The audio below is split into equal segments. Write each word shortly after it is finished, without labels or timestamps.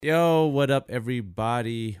Yo, what up,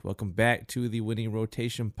 everybody? Welcome back to the Winning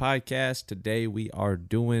Rotation Podcast. Today we are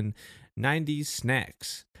doing 90s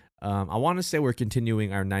snacks. I want to say we're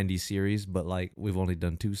continuing our 90s series, but we've only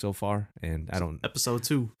done 2 so far, and I don't. Episode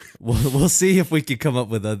 2. We'll see if we can come up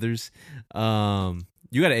with others. You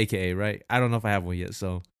got an AKA, right? I don't know if I have one yet,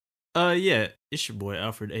 so. Yeah, it's your boy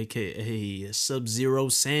Alfred, aka Sub-Zero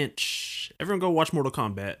Sanch. Everyone go watch Mortal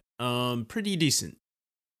Kombat. Pretty decent,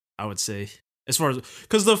 I would say. As far as,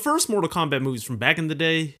 because the first Mortal Kombat movies from back in the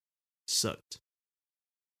day sucked.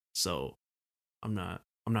 So, I'm not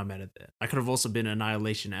mad at that. I could have also been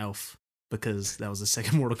Annihilation Alf because that was the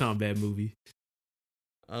second Mortal Kombat movie.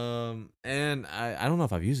 And I don't know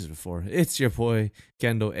if I've used this before. It's your boy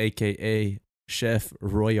Kendall, aka Chef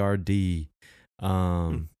Royardee. I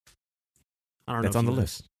don't know. That's on the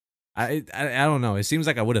list. I don't know. It seems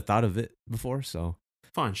like I would have thought of it before, so.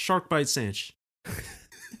 Fine. Shark Bite Sanch.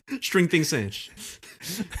 String Thing Sanch.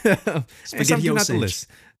 Spaghetti Sanch.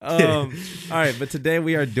 All right, but today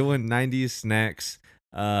we are doing 90s snacks.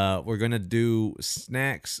 We're going to do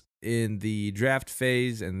snacks in the draft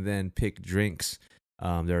phase and then pick drinks.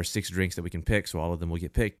 There are 6 drinks that we can pick, so all of them will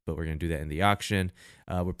get picked, but we're going to do that in the auction.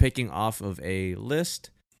 We're picking off of a list.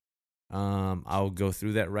 I'll go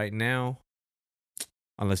through that right now,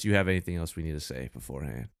 unless you have anything else we need to say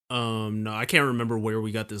beforehand. No, I can't remember where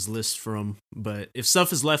we got this list from, but if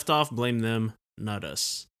stuff is left off, blame them, not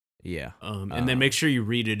us. Yeah. And then make sure you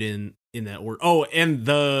read it in that order. Oh, and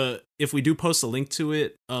if we do post a link to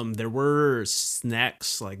it, there were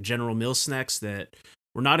snacks, like General Mills snacks, that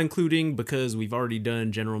we're not including because we've already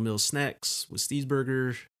done General Mills snacks with Steve's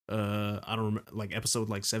Burger. I don't remember, like episode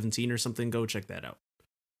 17 or something. Go check that out.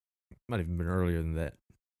 Might have even been earlier than that.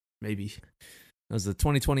 Maybe. That was the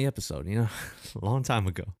 2020 episode, a long time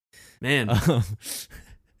ago. Man.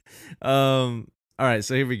 All right,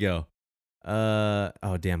 so here we go.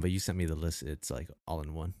 Oh damn, but you sent me the list. It's like all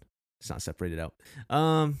in one. It's not separated out.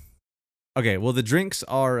 Okay, well the drinks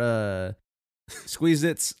are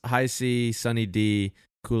Squeeze-Its, High C, Sunny D,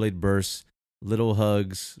 Kool-Aid Burst, Little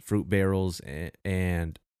Hugs, Fruit Barrels,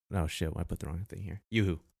 and oh shit, I put the wrong thing here.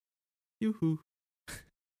 Yoo-hoo.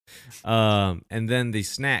 And then the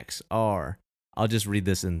snacks are, I'll just read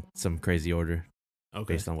this in some crazy order.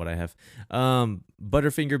 Okay. Based on what I have.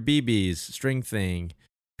 Butterfinger BBs, String Thing,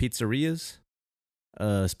 Pizzerias,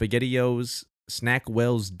 SpaghettiOs,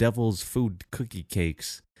 Snackwell's Devil's Food Cookie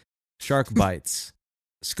Cakes, Shark Bites,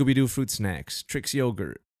 Scooby-Doo Fruit Snacks, Trix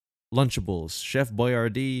Yogurt, Lunchables, Chef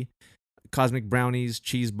Boyardee, Cosmic Brownies,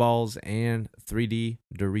 Cheese Balls, and 3D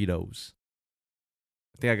Doritos.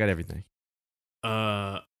 I think I got everything.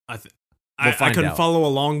 I couldn't follow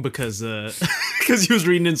along because he was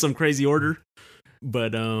reading in some crazy order.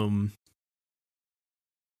 But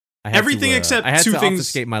everything except I had 2 to things.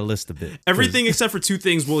 Obfuscate my list a bit. Everything except for 2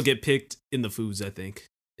 things will get picked in the foods. I think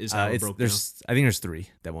is how it broke down. I think there's 3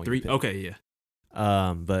 that won't. 3. Get picked. Okay, yeah.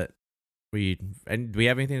 But do we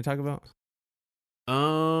have anything to talk about?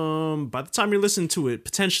 By the time you're listening to it,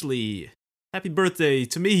 potentially, happy birthday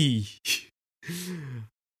to me.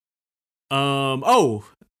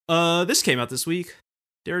 This came out this week.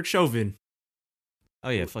 Derek Chauvin. Oh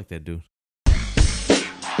yeah, fuck that dude.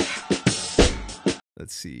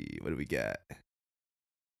 Let's see, what do we got?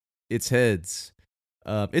 It's heads.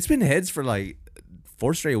 It's been heads for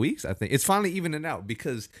 4 straight weeks, I think. It's finally evening out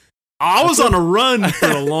because I was on a run for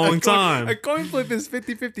a long time. A coin flip is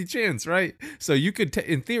 50-50 chance, right? So you could,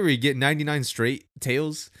 in theory, get 99 straight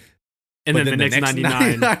tails. And then the next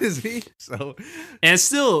 99 is me. So. And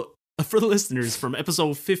still, for the listeners, from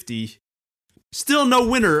episode 50, still no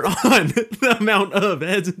winner on the amount of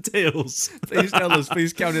heads and tails. Please tell us.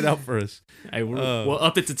 Please count it out for us. Hey, we'll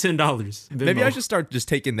up it to $10. Maybe I should start just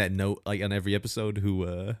taking that note on every episode who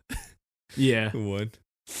won. Yeah.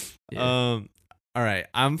 All right.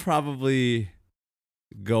 I'm probably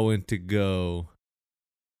going to go.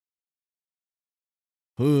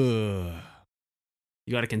 You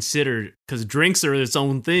got to consider, because drinks are its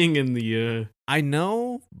own thing in the. I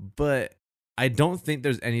know, but I don't think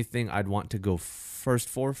there's anything I'd want to go first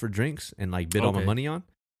for drinks and bid all my money on.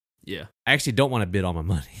 Yeah. I actually don't want to bid all my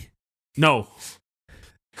money. No.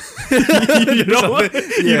 You don't.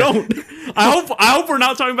 You don't. I hope we're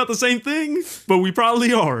not talking about the same thing, but we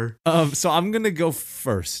probably are. So I'm gonna go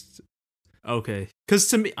first. Okay. Because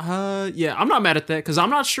to me, yeah, I'm not mad at that because I'm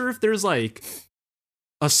not sure if there's a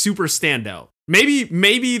super standout.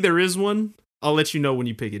 Maybe there is one. I'll let you know when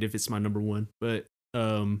you pick it if it's my number 1. But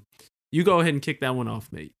you go ahead and kick that one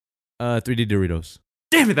off, mate. 3D Doritos.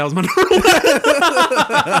 Damn it, that was my number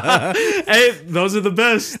 1. Hey, those are the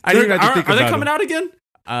best. I didn't have to think are about they coming them. out again?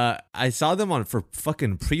 I saw them for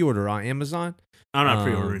fucking pre-order on Amazon. I'm not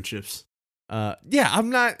pre-ordering chips. Yeah, I'm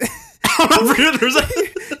not. Pre-orders.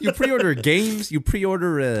 You pre-order games. You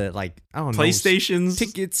pre-order like I don't know, PlayStations,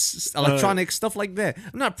 tickets, electronics, stuff like that.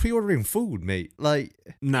 I'm not pre-ordering food, mate. Like,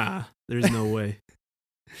 nah, there's no way.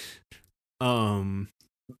 3D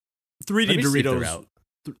let me see if they're Doritos. out.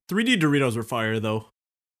 3D Doritos were fire though.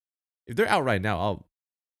 If they're out right now,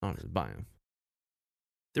 I'll just buy them.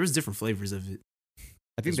 There was different flavors of it.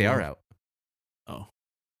 I think as they are well. out.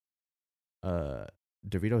 Oh,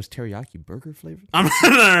 Doritos teriyaki burger flavor. no,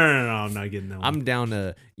 I'm not getting that one. I'm down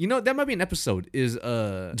to. You know, that might be an episode. Is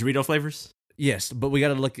Dorito flavors? yes, but we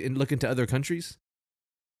gotta look into other countries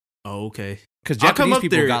Oh, okay. because I'll come Japanese up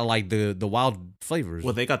people there- got like the wild flavors.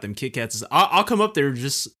 Well, they got them Kit Kats. I'll come up there.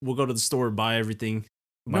 We'll go to the store, buy everything.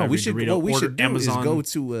 Buy no, we every should. Dorito, What we order should do Amazon. is go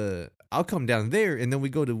to. I'll come down there and then we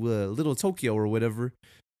go to Little Tokyo or whatever,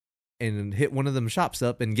 and hit one of them shops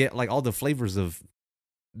up and get like all the flavors of.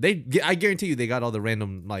 I guarantee you, they got all the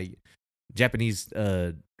random like Japanese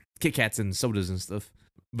Kit Kats and sodas and stuff.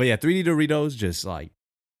 But yeah, 3D Doritos, just like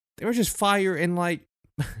they were just fire and like.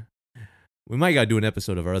 We might gotta do an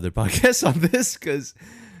episode of our other podcast on this because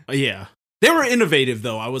Yeah, they were innovative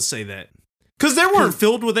though. I would say that because they weren't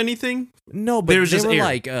filled with anything. no, but They were just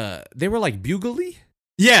air. they were like bugly,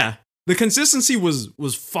 Yeah, the consistency was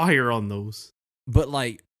fire on those.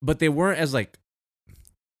 but they weren't as like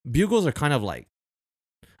bugles are kind of like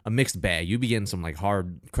a mixed bag. You be getting some like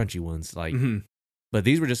hard, crunchy ones, like, Mhm. but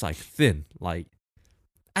these were just like thin. Like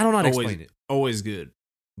I don't know how to explain it, Always good.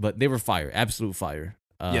 but they were fire, absolute fire.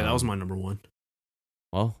 Yeah, that was my number one.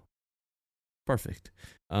 Well, perfect.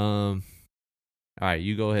 All right,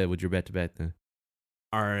 you go ahead with your bet to bet then.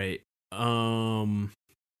 All right.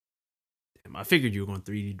 Damn, I figured you were going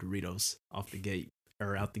 3D Doritos off the gate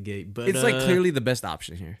or out the gate, but It's like clearly the best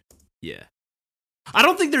option here. yeah. I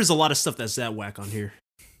don't think there's a lot of stuff that's that whack on here,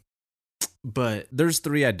 but There's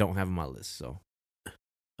 3 I don't have on my list, so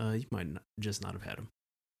you might just not have had them.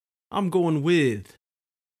 I'm going with.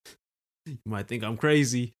 You might think I'm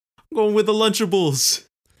crazy. I'm going with the Lunchables.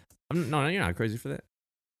 no, you're not crazy for that.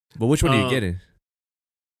 But which one are you Uh, getting?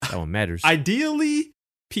 That one matters. Ideally,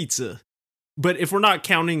 pizza, but if we're not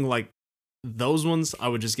counting like those ones, I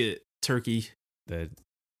would just get turkey. the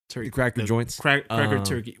Turkey cracker the joints. cracker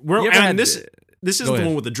turkey. You We're ever had and this the- this is Go the ahead.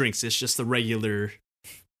 one with the drinks. It's just the regular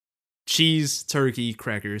cheese, turkey,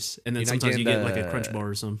 crackers, and then You're not sometimes you getting get like a the- crunch bar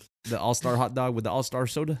or something. the All-Star hot dog with the All-Star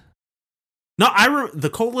soda? No, the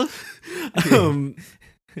cola.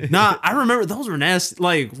 Nah, I remember those were nasty.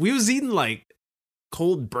 Like we was eating like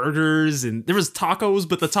cold burgers and there was tacos,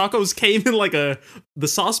 but the tacos came in like the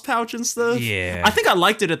sauce pouch and stuff. Yeah. I think I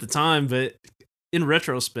liked it at the time, but in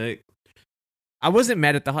retrospect, I wasn't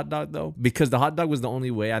mad at the hot dog though, because the hot dog was the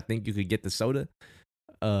only way I think you could get the soda.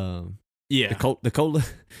 yeah, The cola.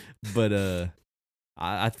 But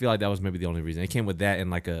I feel like that was maybe the only reason. It came with that and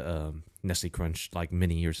like a Nestle Crunch like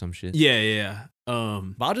mini or some shit. yeah.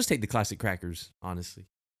 But I'll just take the classic crackers, honestly.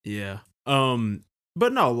 Yeah.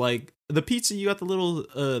 But no, like the pizza, you got the little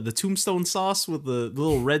the tombstone sauce with the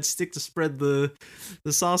little red stick to spread the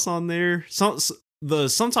sauce on there.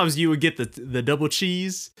 Sometimes you would get the double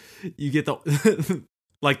cheese. You get the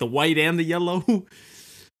like the white and the yellow.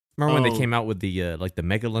 Remember when they Oh. came out with the like the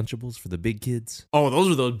mega Lunchables for the big kids? Oh, those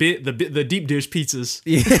are the deep dish pizzas.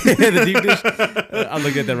 Yeah, the deep dish. I'm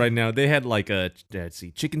looking at that right now. They had like let's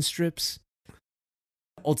see, chicken strips,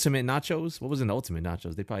 ultimate nachos. What was in the ultimate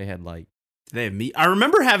nachos? They probably had like They have meat. I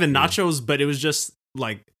remember having Yeah. nachos, but it was just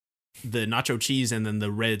like the nacho cheese and then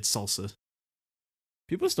the red salsa.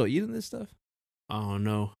 people still eating this stuff. Oh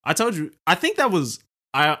no! I told you. I think that was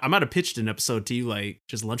I might have pitched an episode to you, like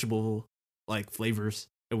just Lunchable like flavors,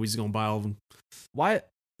 and we just gonna buy all of them. Why? All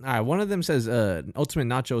right, one of them says ultimate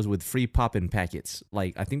nachos with free poppin' packets.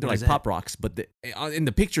 Like I think they're What like is Pop Rocks, but in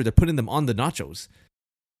the picture they're putting them on the nachos.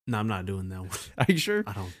 No, I'm not doing that one. Are you sure?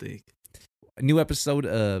 I don't think. A new episode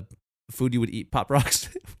food you would eat Pop Rocks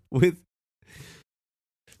with.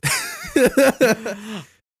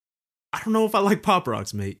 I don't know if I like Pop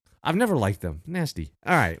Rocks, mate. I've never liked them. Nasty.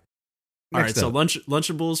 All right. All right, Next so up.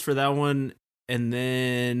 Lunchables for that one, and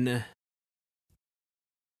then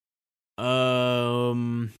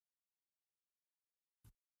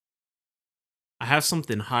I have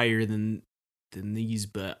something higher than these,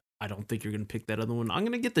 but I don't think you're gonna pick that other one. I'm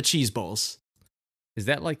gonna get the cheese balls. Is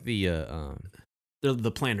that like the They're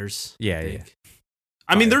the planters. Yeah, I yeah. think.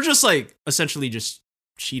 I mean, Fire. they're just like essentially just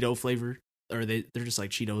Cheeto flavor, or they're just like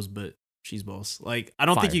Cheetos but cheese balls. Like I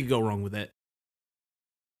don't think Fire. you could go wrong with that.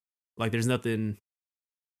 Like there's nothing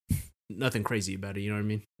crazy about it. You know what I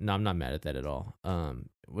mean? No, I'm not mad at that at all.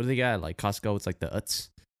 What do they got? Like Costco, it's like the Utz,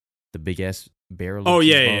 the big ass barrel. of Oh,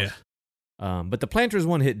 cheese yeah, balls. But the Planters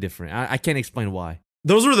one hit different. I can't explain why.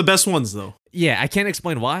 Those were the best ones though. Yeah, I can't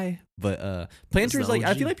explain why, but Planters, the like,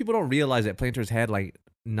 I OG. feel like people don't realize that Planters had like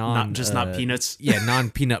not peanuts. Yeah,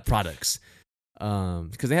 non-peanut products.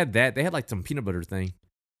 Because they had that. They had like some peanut butter thing.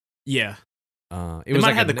 Yeah. It was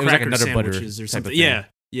like had the it was like cracker another butter sandwiches or type of something. thing.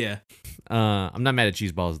 Yeah. I'm not mad at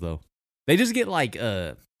cheese balls though. They just get like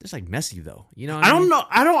just like messy though. You know? What I mean? don't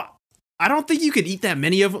know. I don't think you could eat that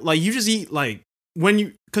many of them. Like you just eat like when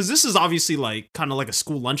you, because this is obviously like kind of like a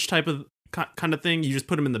school lunch type of kind of thing. You just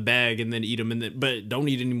put them in the bag and then eat them, but don't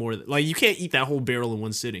eat any more. Like you can't eat that whole barrel in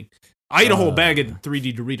one sitting. I eat a whole bag of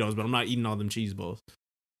 3D Doritos, but I'm not eating all them cheese balls.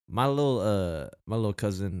 My little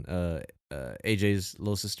cousin, AJ's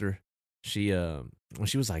little sister, she when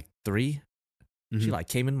she was like 3, she like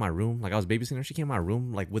came in my room, like I was babysitting her. She came in my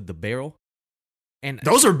room like with the barrel, and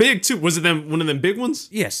those are big too. Was it one of them big ones?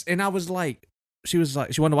 Yes, and I was like, she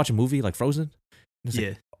wanted to watch a movie like Frozen. And Yeah.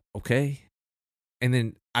 Like, okay, and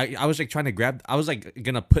then I was like trying to grab. I was like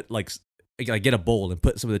gonna put like get a bowl and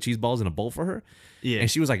put some of the cheese balls in a bowl for her. Yeah,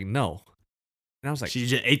 and she was like no, and I was like, she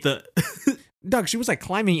just ate the. Doug, she was like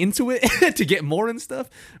climbing into it to get more and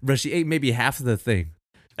stuff, but she ate maybe half of the thing.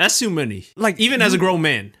 That's too many. Like even as a grown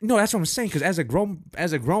man. No, that's what I'm saying. Because as a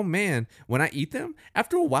grown man, when I eat them,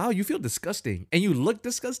 after a while, you feel disgusting and you look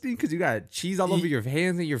disgusting because you got cheese all over your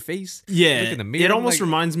hands and your face. Yeah, look in the mirror, it almost like,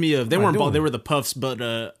 reminds me of they weren't doing? They were the Puffs,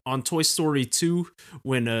 but on Toy Story 2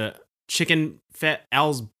 when Chicken Fat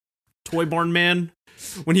Al's Toy Barn Man,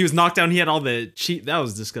 when he was knocked down, he had all the cheese. That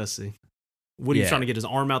was disgusting. Woody was trying to get his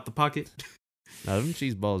arm out the pocket. No, them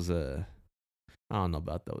cheese balls, I don't know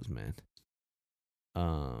about those, man.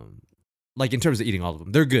 Like in terms of eating all of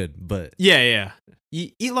them, they're good, but yeah. You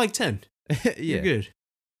eat like 10. yeah, You're good.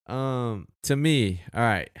 To me, all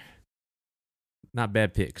right, not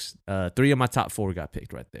bad picks. 3 of my top 4 got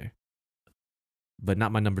picked right there, but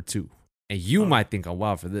not my number 2. And you might think I'm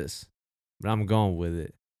wild for this, but I'm going with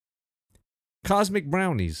it. Cosmic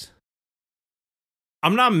brownies.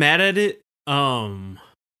 I'm not mad at it.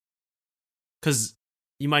 Because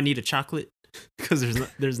you might need a chocolate because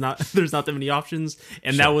there's not that many options,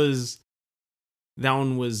 and that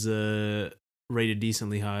one was rated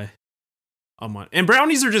decently high. And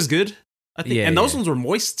brownies are just good, I think, and those ones were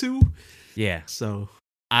moist too. Yeah. So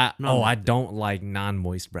I don't like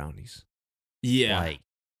non-moist brownies. Yeah. Like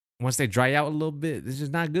once they dry out a little bit, it's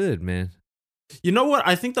just not good, man. You know what?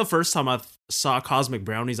 I think the first time I saw Cosmic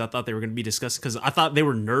brownies, I thought they were going to be disgusting because I thought they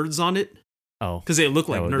were nerds on it. Oh, because they look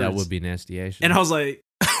like nerds. That would be nasty, actually. And I was like,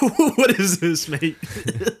 "What is this, mate?"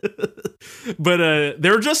 But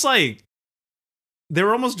they were just like, they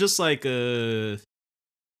were almost just like, was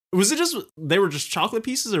it just they were just chocolate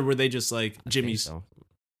pieces, or were they just like Jimmy's? So.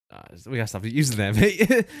 We gotta stop using that,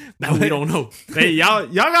 mate. Now we don't know. Hey, y'all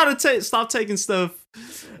gotta stop taking stuff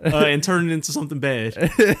and turning it into something bad.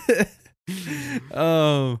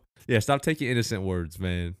 Yeah, stop taking innocent words,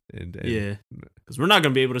 man. And yeah, because we're not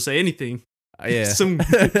gonna be able to say anything. Yeah.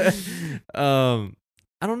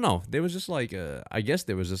 I don't know. There was just like I guess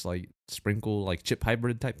there was just like sprinkle like chip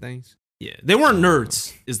hybrid type things. Yeah, they weren't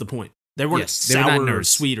nerds. Is the point? They weren't sour not or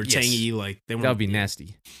sweet or tangy. Like they weren't. That would be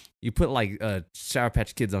nasty. You put like Sour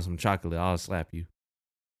Patch Kids on some chocolate, I'll slap you.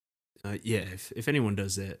 Yeah, if anyone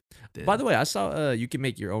does that. Then. By the way, I saw you can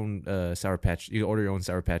make your own Sour Patch. You can order your own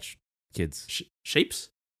Sour Patch Kids shapes.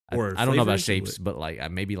 Or I don't know about shapes, but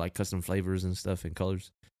like maybe like custom flavors and stuff and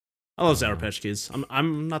colors. I love Sour Patch Kids.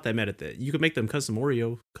 I'm not that mad at that. You could make them custom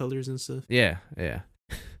Oreo colors and stuff. Yeah. It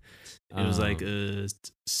was like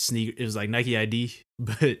sneaker. It was like Nike ID,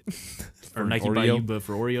 but or Nike Oreo? by you, but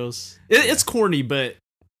for Oreos. It's corny, but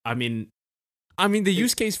I mean, the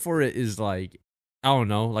use case for it is like I don't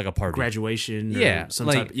know, like a party, graduation. Yeah, or some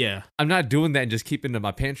like, type. Yeah, I'm not doing that and just keeping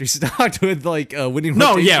my pantry stocked with like winning.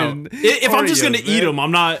 No, rotation yeah. If I'm just gonna Oreos, eat them,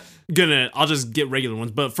 I'm not gonna. I'll just get regular ones.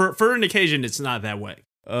 But for an occasion, it's not that way.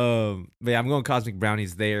 But yeah, I'm going Cosmic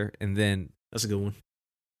Brownies there, and then That's a good one.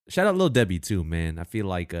 shout out Lil Debbie too, man. I feel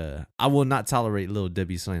like I will not tolerate Lil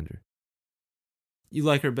Debbie slander. You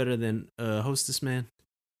like her better than Hostess Man,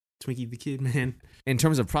 Twinkie the Kid Man. In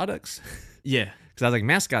terms of products, Yeah, because I was like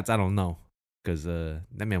mascots, I don't know, because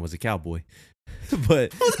that man was a cowboy.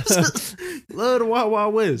 But love the Wild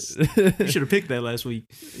Wild West. You should have picked that last week.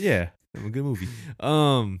 yeah, a good movie.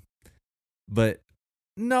 But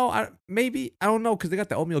no, I don't know, because they got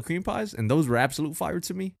the oatmeal cream pies, and those were absolute fire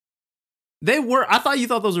to me. They were. I thought you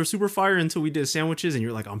thought those were super fire until we did sandwiches, and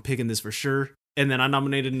you're like, I'm picking this for sure. And then I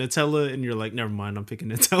nominated Nutella, and you're like, never mind, I'm picking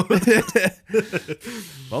Nutella.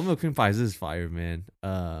 Oatmeal cream pies is fire, man.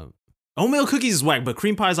 Oatmeal cookies is whack, but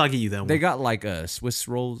cream pies, I'll give you that one. They got like a Swiss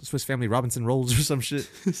Family Robinson rolls or some shit.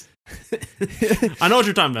 I know what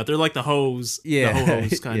you're talking about. They're like the hoes. Yeah. The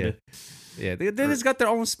ho-hos, kind of. Yeah, they just got their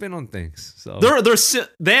own spin on things. So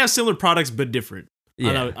they have similar products, but different.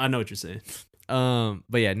 Yeah. I know what you're saying.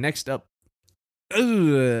 But yeah, next up,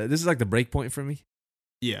 this is like the break point for me.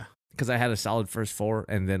 Yeah. Because I had a solid first 4,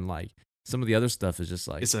 and then like some of the other stuff is just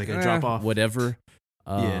like it's like a drop off, whatever.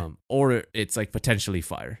 Or it's like potentially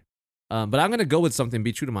fire. But I'm gonna go with something.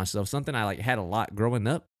 Be true to myself. Something I like had a lot growing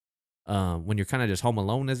up. When you're kind of just home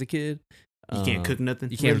alone as a kid, you can't cook nothing.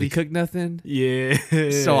 You can't really cook nothing. Yeah.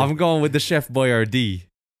 So I'm going with the Chef Boyardee.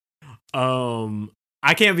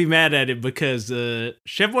 I can't be mad at it because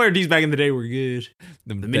Chef Boyardee's back in the day were good.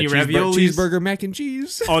 The mini raviolis, cheeseburger mac and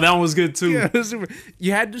cheese. Oh, that one was good too. Yeah,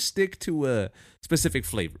 you had to stick to specific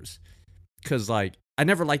flavors, because like I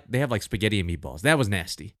never liked. They have like spaghetti and meatballs. That was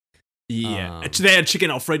nasty. Yeah, they had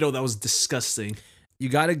chicken Alfredo. That was disgusting. You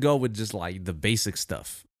got to go with just like the basic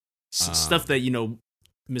stuff, stuff that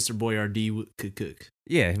Mr. Boyardee could cook.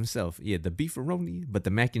 Yeah, himself. Yeah, the beefaroni, but the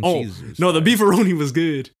mac and cheese. No, the beefaroni was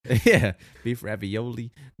good. Yeah, beef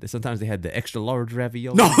ravioli. Sometimes they had the extra large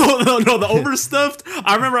ravioli. No, the overstuffed.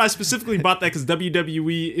 I remember I specifically bought that because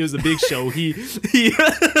WWE. It was a big show. He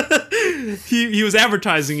was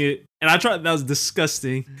advertising it, and I tried. That was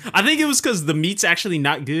disgusting. I think it was because the meat's actually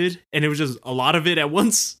not good, and it was just a lot of it at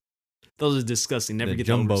once. Those are disgusting. Never get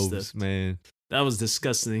jumbos, the overstuffed. Man. That was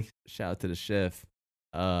disgusting. Shout out to the chef.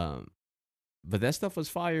 But that stuff was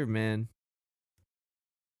fire, man.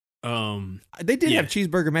 They did have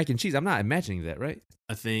cheeseburger mac and cheese. I'm not imagining that, right?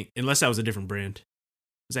 I think, unless that was a different brand.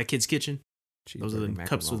 Was that Kid's Kitchen? Those are the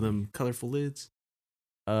cups with them colorful lids.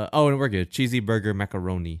 And we're good. Cheesy burger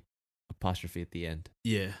macaroni, apostrophe at the end.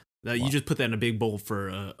 Yeah, you just put that in a big bowl for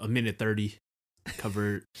a minute 30,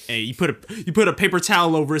 covered. Hey, you put a paper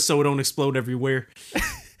towel over it so it don't explode everywhere.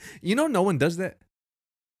 No one does that.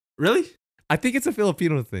 Really? I think it's a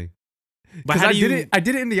Filipino thing. But I did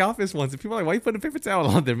it in the office once, and people are like, "Why you putting a paper towel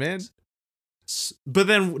on there, man?" But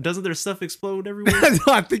then, doesn't their stuff explode everywhere?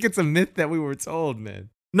 No, I think it's a myth that we were told, man.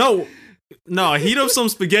 No, heat up some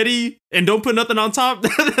spaghetti and don't put nothing on top.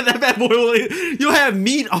 That bad boy you'll have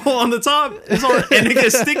meat all on the top, and it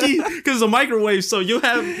gets sticky because it's a microwave. So you'll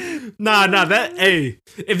have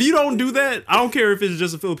if you don't do that, I don't care if it's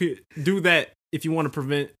just a Filipino. Do that. If you want to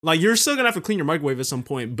prevent, like, you're still gonna have to clean your microwave at some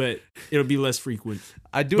point, but it'll be less frequent.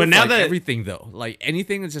 I do, but now that everything though, like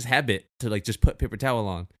anything is just habit to like just put paper towel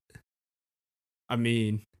on. I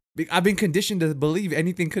mean, I've been conditioned to believe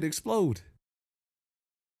anything could explode.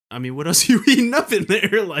 I mean, what else are you eating up in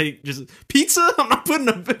there? Like just pizza? I'm not putting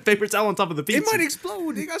a paper towel on top of the pizza. It might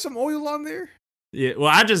explode. You got some oil on there. Yeah,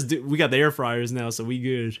 well, we got the air fryers now, so we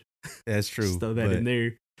good. That's true. Just throw that in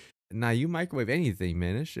there. Nah, you microwave anything,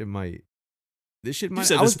 man. This shit might.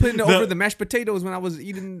 I was putting it over the mashed potatoes when I was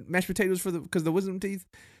eating mashed potatoes because the wisdom teeth.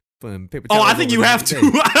 Paper I think you have to.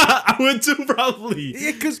 I would too, probably.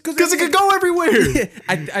 Yeah, because it could go everywhere. Yeah,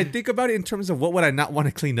 I think about it in terms of what would I not want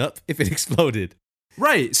to clean up if it exploded.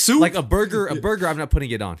 Right, soup. Like a burger. I'm not putting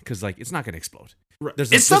it on because like it's not gonna explode. Right.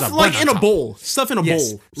 It's stuff like in a bowl. Stuff in a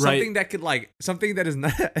bowl. Right. Something that could something that is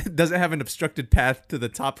not doesn't have an obstructed path to the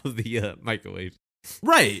top of the microwave.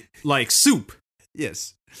 Right, like soup.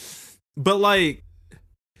 Yes. But like,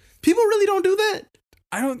 people really don't do that.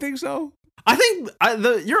 I don't think so. I think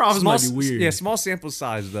your office might be weird. Yeah, small sample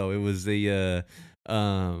size though. It was the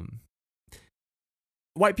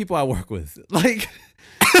white people I work with. Like,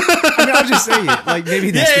 I mean, I'll just say it. Like,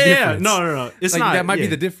 maybe that's the difference. No. It's not. That might be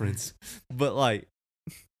the difference. But like,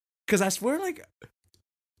 because I swear, like,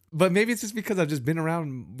 but maybe it's just because I've just been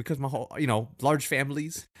around because my whole, large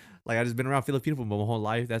families. Like, I just been around Filipino people my whole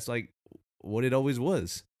life. That's like what it always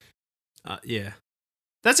was. Yeah,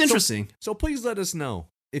 that's interesting. So please let us know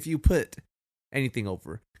if you put anything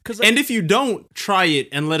over. And if you don't, try it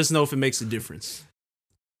and let us know if it makes a difference.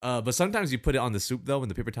 But sometimes you put it on the soup though,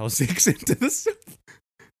 and the paper towel sinks into the soup.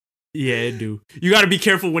 Yeah, it do. You got to be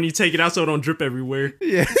careful when you take it out so it don't drip everywhere.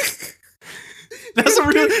 Yeah. That's a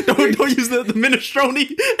real. Don't use the minestrone.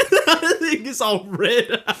 It gets all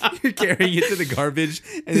red. You're carrying it to the garbage,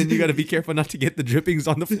 and then you got to be careful not to get the drippings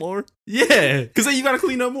on the floor. Yeah, because then you got to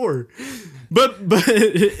clean up more. But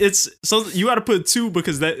it's so you got to put 2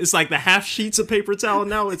 because it's like the half sheets of paper towel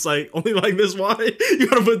now. It's like only like this wide. You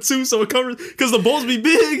got to put 2 so it covers because the bowls be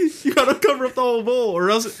big. You got to cover up the whole bowl, or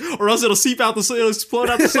else it'll seep out it'll explode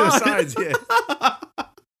out the sides. Yeah.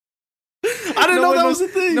 I didn't know that was a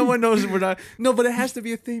thing. No one knows we're not. No, but it has to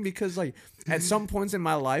be a thing because, like, at some points in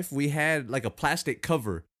my life, we had like a plastic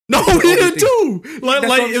cover. No, Put we over did things. too. Like That's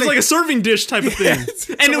what it I'm was saying. like a serving dish type of thing, Yes.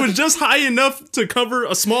 and it was just high enough to cover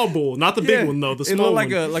a small bowl, not the big one though. The it small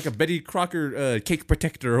looked one. like a Betty Crocker cake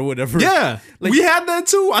protector or whatever. Yeah, Like- we had that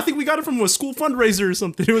too. I think we got it from a school fundraiser or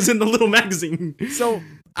something. It was in the little magazine. So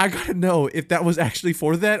I gotta know if that was actually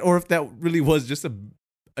for that or if that really was just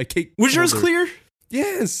a cake. Was yours holder. clear?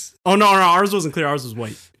 Yes. Oh no, ours wasn't clear. Ours was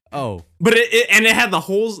white. Oh. But it had the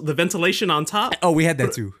holes, the ventilation on top. Oh, we had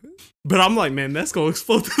that too. But I'm like, man, that's gonna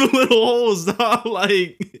explode through the little holes, dog.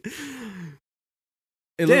 Like,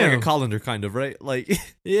 It looked like Damn. a colander, kind of, right? Like,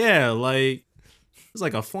 yeah, like it's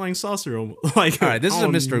like a flying saucer. Like, all right, this is I a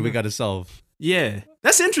don't mystery know. we got to solve. Yeah,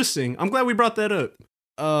 that's interesting. I'm glad we brought that up.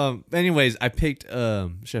 Anyways, I picked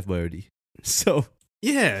Chef Boyardee. So,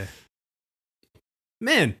 Yeah,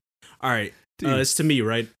 man. All right, dude, it's to me,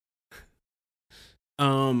 right?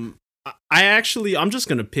 I'm just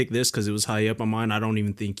gonna pick this because it was high up on mine. I don't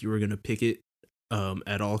even think you were gonna pick it,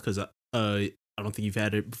 at all because I don't think you've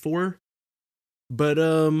had it before. But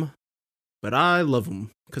I love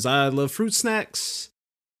them because I love fruit snacks,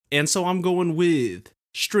 and so I'm going with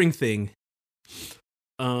String Thing.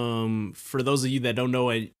 For those of you that don't know,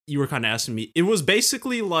 you were kind of asking me. It was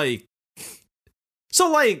basically like,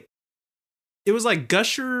 it was like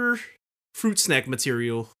Gusher fruit snack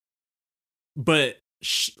material, but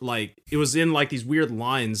like it was in like these weird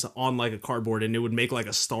lines on like a cardboard, and it would make like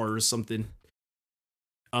a star or something.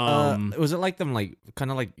 was it like them, like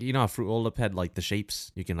kind of like, you know, how Fruit Roll Up had like the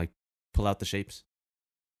shapes? You can like pull out the shapes.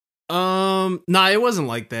 Nah, it wasn't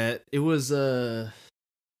like that. It was I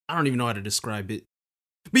don't even know how to describe it.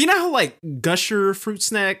 But you know how like Gusher fruit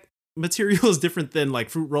snack material is different than like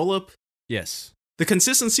Fruit Roll Up? Yes. The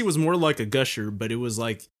consistency was more like a Gusher, but it was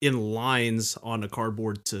like in lines on a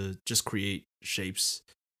cardboard to just create shapes.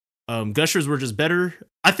 Gushers were just better.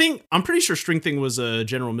 I'm pretty sure String Thing was a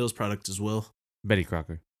General Mills product as well. Betty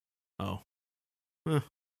Crocker. Oh. Huh.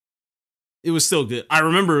 It was still good. I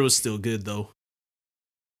remember it was still good though.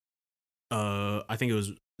 I think it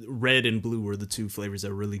was red and blue were the two flavors that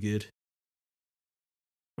were really good.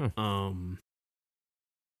 I'm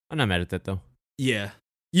not mad at that though. Yeah.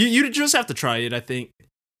 You just have to try it, I think.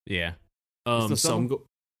 Yeah. So Still sell I'm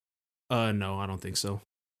them? no, I don't think so.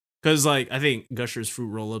 Cause like I think Gushers fruit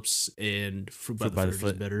roll-ups and fruit by the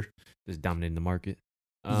foot is better. Just dominating the market.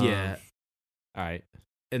 Yeah. All right.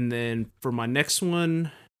 And then for my next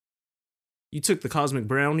one, you took the Cosmic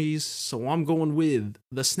Brownies, so I'm going with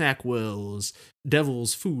the Snackwells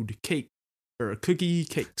Devil's Food Cake or Cookie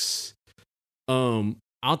Cakes.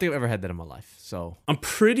 I don't think I've ever had that in my life. So I'm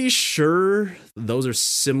pretty sure those are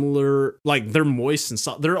similar. Like they're moist and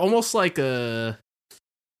soft. They're almost like a.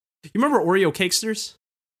 You remember Oreo Cakesters?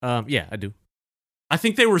 yeah, I do. I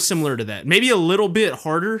think they were similar to that. Maybe a little bit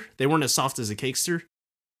harder. They weren't as soft as a Cakester,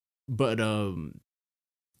 but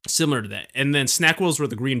similar to that. And then Snackwells were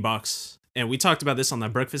the green box, and we talked about this on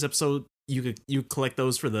that breakfast episode. You collect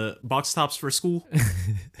those for the box tops for school,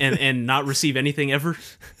 and not receive anything ever.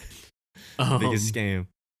 Biggest scam.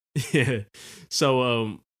 Yeah.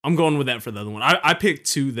 So I'm going with that for the other one. I picked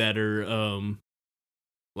two that are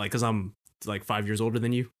like, cause I'm like 5 years older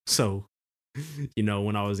than you. So, you know,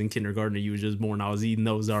 when I was in kindergarten, you were just born, I was eating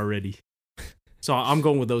those already. So I'm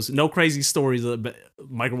going with those. No crazy stories,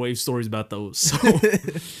 microwave stories about those. So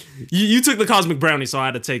you took the Cosmic Brownie, so I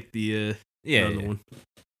had to take the other one.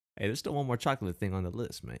 Hey, there's still one more chocolate thing on the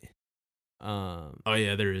list, mate. Oh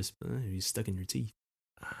yeah, there is. He's stuck in your teeth.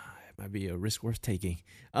 It might be a risk worth taking.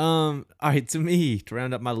 All right, to me, to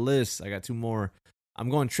round up my list, I got two more. I'm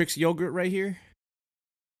going Trix yogurt right here.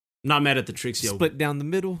 Not mad at the Trix yogurt. Split down the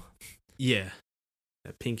middle. Yeah,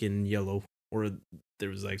 that pink and yellow, or there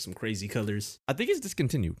was like some crazy colors. I think it's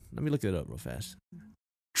discontinued. Let me look it up real fast.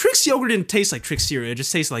 Trix yogurt didn't taste like Trix cereal. It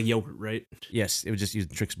just tastes like yogurt, right? Yes, it was just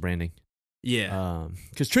using Trix branding. Yeah.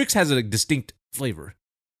 Because Trix has a distinct flavor,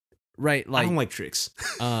 right? I Like, don't like Trix.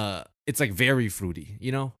 it's like very fruity,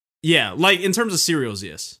 you know? Yeah, like in terms of cereals,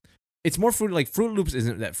 yes. It's more fruity. Like Fruit Loops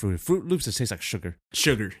isn't that fruity. Fruit Loops just tastes like sugar.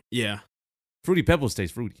 Sugar, yeah. Fruity Pebbles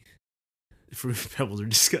taste fruity. Fruity Pebbles are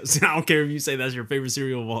disgusting. I don't care if you say that's your favorite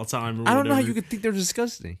cereal of all time. Or I don't know how you could think they're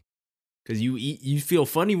disgusting. Because you feel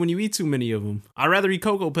funny when you eat too many of them. I'd rather eat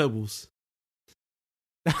Cocoa Pebbles.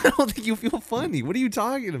 I don't think you feel funny. What are you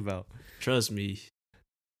talking about? Trust me.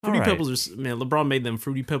 All Fruity right. Pebbles are, man, LeBron made them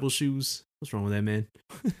Fruity Pebble shoes. What's wrong with that, man?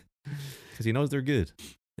 Because he knows they're good.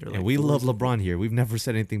 They're And like we love full- LeBron here. We've never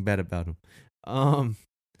said anything bad about him.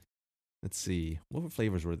 Let's see. What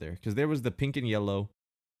flavors were there? Because there was the pink and yellow.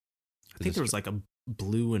 I think there was like a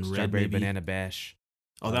blue and red, Strawberry maybe. banana bash.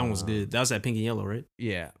 Oh, that one was good. That was that pink and yellow, right?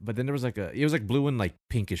 Yeah, but then there was like it was like blue and like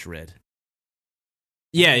pinkish red.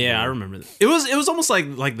 Yeah, I remember that. It was almost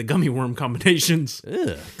like the gummy worm combinations.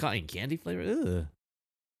 Ugh, cotton candy flavor. Ugh.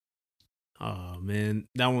 Oh man,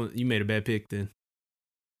 that one you made a bad pick then.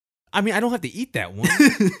 I mean, I don't have to eat that one.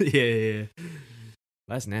 Yeah.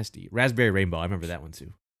 That's nasty. Raspberry rainbow. I remember that one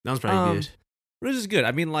too. That was probably good. This is good.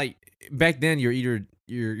 I mean, like back then, you're either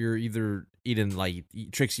eating like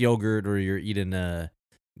Trix yogurt or you're eating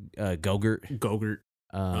Go-Gurt. Go-Gurt.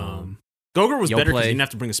 Go-Gurt was better because you didn't have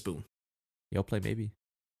to bring a spoon. Yoplait maybe.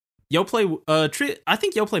 Yoplait. I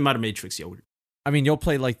think Yoplait might have made Trix yogurt. I mean,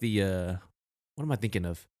 Yoplait like the what am I thinking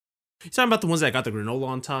of? You talking about the ones that got the granola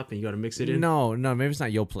on top and you got to mix it in? No, maybe it's not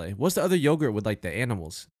Yoplait. What's the other yogurt with like the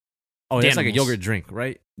animals? Oh, that's like a yogurt drink,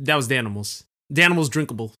 right? That was Danimals. Danimals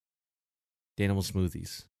drinkable. Danimal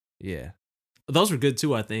smoothies. Yeah. Those were good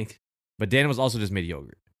too, I think. But Danimals also just made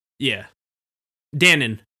yogurt. Yeah.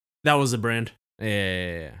 Dannon. That was the brand.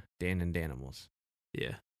 Yeah. Dan and Danimals.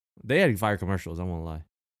 Yeah. They had fire commercials, I won't lie.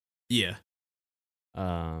 Yeah.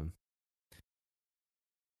 Damn,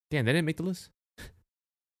 they didn't make the list?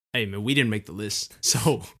 Hey man, we didn't make the list.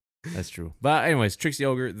 So that's true. But anyways, Trix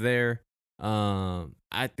yogurt there.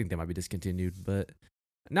 I think that might be discontinued, but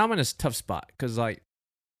now I'm in a tough spot because like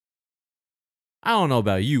I don't know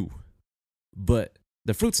about you, but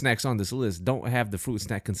the fruit snacks on this list don't have the fruit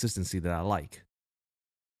snack consistency that I like.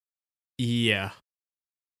 Yeah.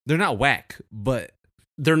 They're not whack, but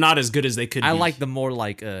they're not as good as they could be. I like the more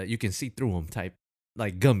like you can see through them type,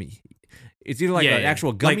 like gummy. It's either like an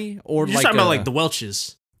actual gummy or you're like talking about like the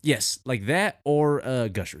Welch's. Yes, like that or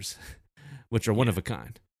Gushers, which are one of a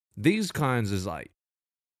kind. These kinds is like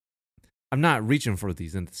I'm not reaching for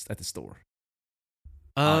these at the store.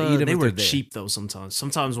 They were cheap though sometimes.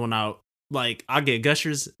 Sometimes when I get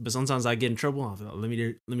Gushers, but sometimes I get in trouble. I thought, let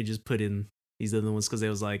me just put in these other ones because they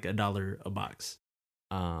was like $1 a box.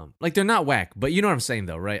 Like they're not whack, but you know what I'm saying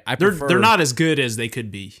though, right? They're not as good as they could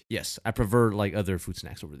be. Yes, I prefer like other fruit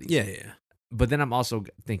snacks over these. Yeah. But then I'm also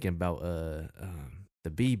thinking about the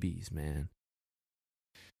BBs, man.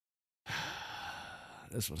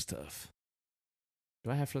 This one's tough.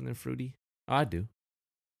 Do I have something fruity? Oh, I do.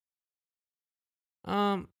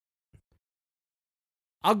 I'll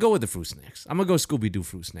go with the fruit snacks. I'm gonna go Scooby-Doo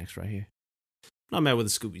fruit snacks right here. I'm mad with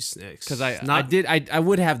the Scooby snacks because I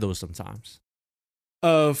would have those sometimes.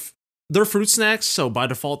 They're fruit snacks, so by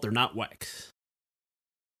default they're not whack,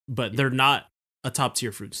 but they're not a top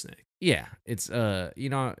tier fruit snack. Yeah, it's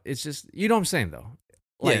it's just what I'm saying though.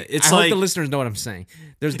 Like, yeah, it's I like hope the listeners know what I'm saying.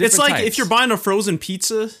 There's different it's like types. If you're buying a frozen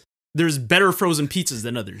pizza, there's better frozen pizzas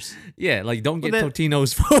than others. Yeah, like don't get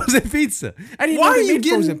Totino's frozen pizza. I didn't why know are you made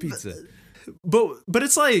getting frozen pizza? But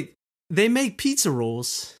it's like they make pizza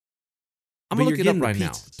rolls. I'm gonna look it up right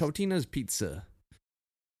now. Totino's pizza.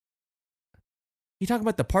 You talking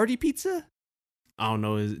about the party pizza? I don't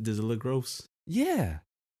know. Does it look gross? Yeah,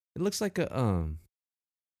 it looks like a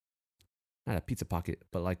not a pizza pocket,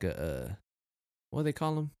 but like a what do they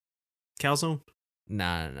call them? Calzone?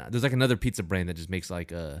 Nah. There's like another pizza brand that just makes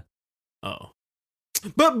like Oh.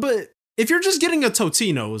 But if you're just getting a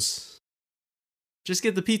Totino's, just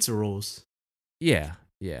get the pizza rolls. Yeah.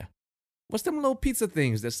 What's them little pizza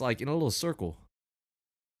things that's like in a little circle?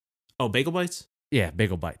 Oh, bagel bites? Yeah,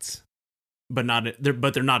 bagel bites. But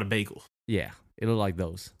they're not a bagel. Yeah, it'll like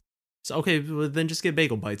those. So okay, well, then just get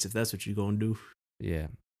bagel bites if that's what you're gonna do. Yeah.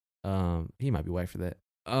 He might be white for that.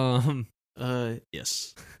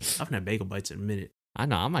 Yes. I haven't had bagel bites in a minute. I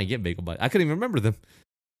know, I might get bagel bites. I couldn't even remember them.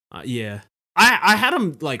 Yeah. I had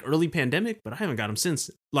them like early pandemic, but I haven't got them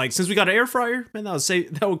since. Like since we got an air fryer, man,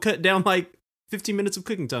 that would cut down like 15 minutes of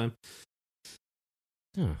cooking time.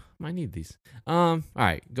 Huh, might need these. All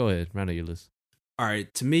right, go ahead. Round out your list. All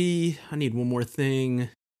right, to me, I need one more thing.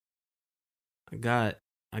 I got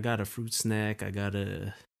a fruit snack. I got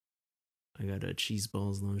a cheese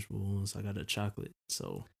balls, lunch balls. I got a chocolate.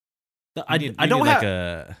 So I don't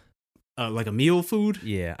have like a meal food.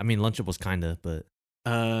 Yeah, I mean Lunchables kinda, but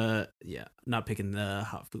yeah, not picking the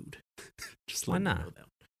hot food. Just why not?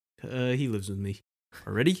 He lives with me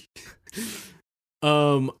already.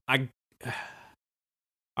 All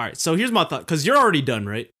right, so here's my thought, because you're already done,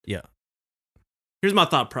 right? Yeah. Here's my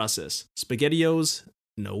thought process. SpaghettiOs,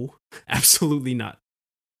 no, absolutely not.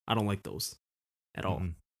 I don't like those at all.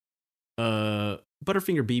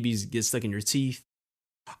 Butterfinger BBs get stuck in your teeth.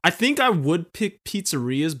 I think I would pick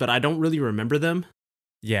pizzerias, but I don't really remember them.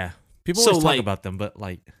 Yeah. People always talk about them, but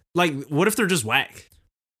like what if they're just whack?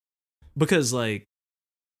 Because like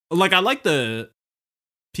I like the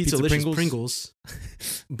Pizzalicious Pringles,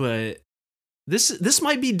 but this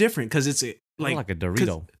might be different because it's like a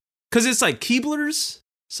Dorito. Because it's like Keebler's,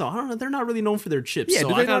 so I don't know. They're not really known for their chips. Yeah, so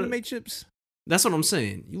do they not make chips? That's what I'm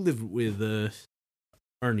saying. You live with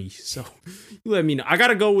Ernie. So you let me know. I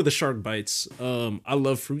gotta go with the Shark Bites. I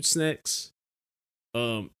love fruit snacks.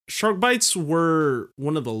 Shark Bites were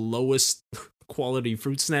one of the lowest quality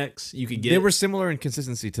fruit snacks you could get. They were similar in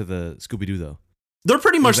consistency to the Scooby Doo though. They're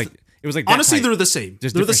pretty much It was like that honestly type. they're the same.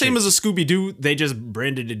 Just They're the different same shapes. as a Scooby Doo. They just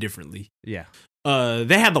branded it differently. Yeah.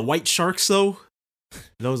 They had the white sharks though.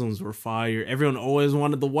 Those ones were fire. Everyone always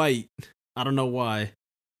wanted the white. I don't know why.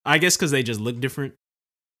 I guess because they just look different.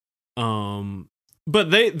 But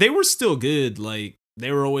they were still good. Like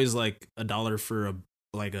they were always like $1 for a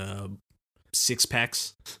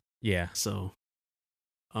 6-packs. Yeah. So,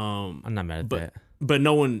 I'm not mad at that. but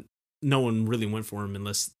no one really went for them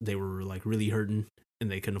unless they were like really hurting and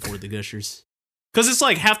they couldn't afford the Gushers. Because it's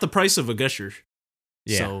like half the price of a Gusher.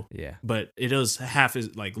 Yeah. So, yeah. but it is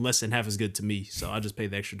less than half as good to me. So I just pay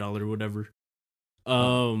the extra $1 or whatever.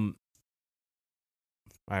 All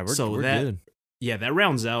right, we're good. Yeah, that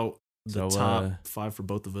rounds out the So, top 5 for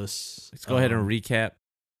both of us. Let's go ahead and recap.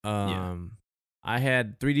 I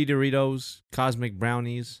had 3D Doritos, Cosmic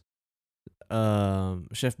Brownies,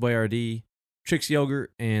 Chef Boyardee, Trix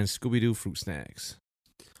Yogurt, and Scooby-Doo fruit snacks.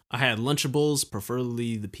 I had Lunchables,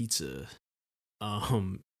 preferably the pizza.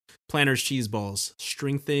 Planters cheese balls,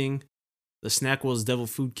 String Thing, the Snackwell's Devil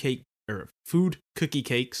Food Cookie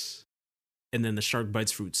Cakes, and then the Shark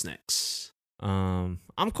Bites fruit snacks. I'm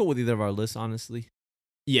cool with either of our lists, honestly.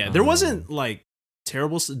 Yeah, there wasn't like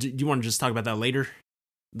terrible. Do you want to just talk about that later?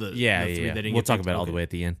 The three that didn't We'll get talk picked? about it all the way at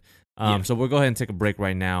the end. So we'll go ahead and take a break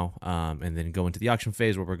right now, and then go into the auction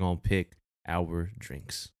phase where we're going to pick our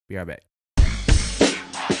drinks. Be right back.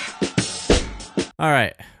 All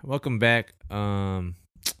right, welcome back. Let's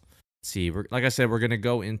see. Like I said, we're gonna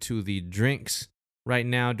go into the drinks right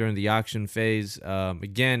now during the auction phase.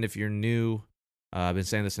 Again, if you're new, I've been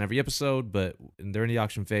saying this in every episode, but during the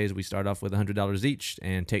auction phase, we start off with $100 each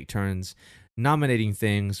and take turns nominating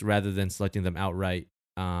things rather than selecting them outright,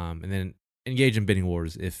 and then engage in bidding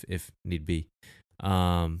wars if need be.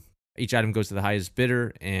 Each item goes to the highest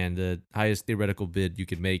bidder, and the highest theoretical bid you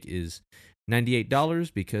could make is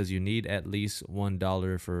 $98 because you need at least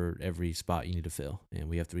 $1 for every spot you need to fill, and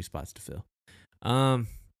we have 3 spots to fill.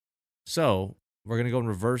 So we're gonna go in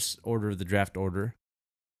reverse order of the draft order.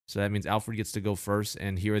 So that means Alfred gets to go first,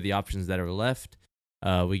 and here are the options that are left.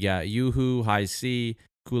 We got Yoo-Hoo, High C,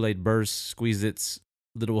 Kool-Aid Burst, Squeeze-Its,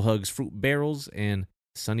 Little Hugs, Fruit Barrels, and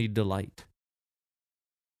Sunny Delight.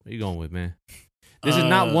 What are you going with, man? This is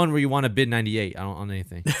not one where you want to bid 98 on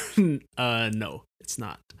anything. No, it's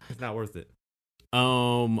not. It's not worth it.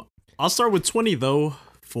 I'll start with 20 though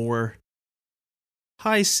for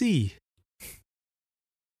High C.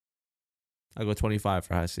 I'll go 25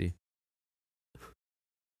 for High C.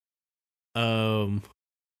 We'll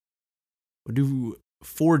do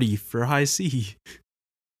 40 for High C.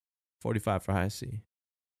 45 for High C.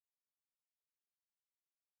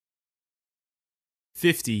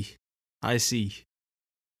 50 High C.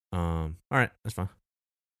 All right, that's fine.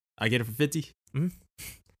 I get it for 50. Mm-hmm.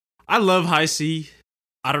 I love High C.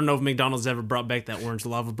 I don't know if McDonald's ever brought back that orange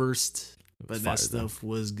lava burst, but that stuff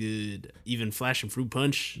was good. Even Flash and Fruit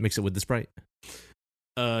Punch. Mix it with the Sprite.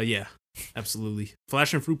 Yeah, absolutely.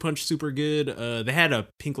 Flash and Fruit Punch, super good. They had a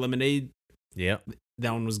pink lemonade. Yep.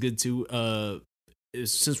 That one was good too.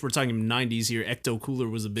 Since we're talking 90s here, Ecto Cooler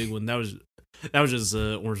was a big one. That was just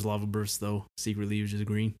orange lava burst though. Secretly, it was just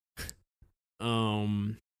green.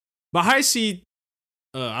 But High C,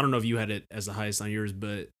 I don't know if you had it as the highest on yours,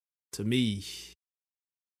 but to me,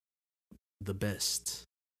 the best.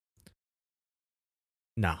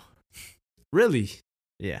 No. Really?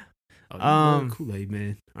 Yeah. Oh, Kool-Aid,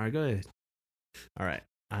 man. All right, go ahead. All right.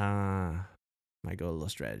 Might go a little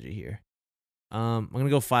strategy here. I'm gonna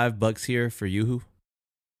go $5 here for Yoo-Hoo.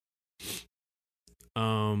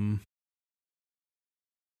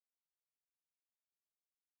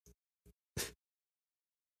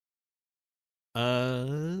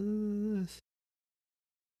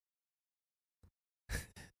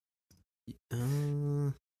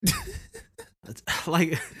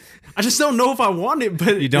 Like, I just don't know if I want it,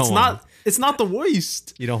 but it's not the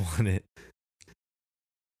worst. You don't want it.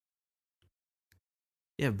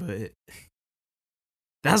 Yeah, but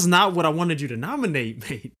that's not what I wanted you to nominate,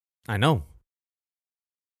 mate. I know.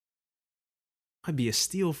 Might be a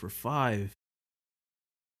steal for 5.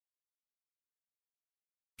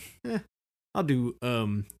 I'll do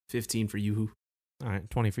 15 for Yoo-Hoo. All right,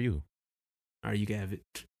 20 for you. All right, you can have it.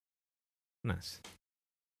 Nice.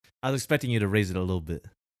 I was expecting you to raise it a little bit.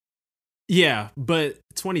 Yeah, but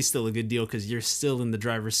 20 is still a good deal because you're still in the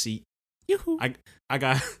driver's seat. Yoo-Hoo. I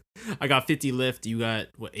got 50 left. You got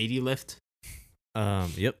what, 80 left?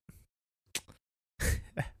 Yep.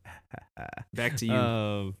 Back to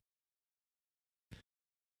you.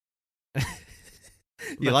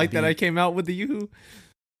 You like that I came out with the Yoo-hoo?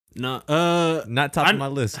 No, not top of my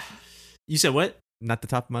list. You said what? Not the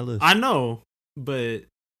top of my list. I know, but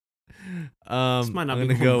I'm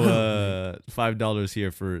gonna go $5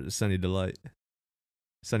 here for Sunny Delight.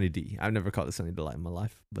 Sunny D. I've never called it Sunny Delight in my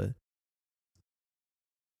life, but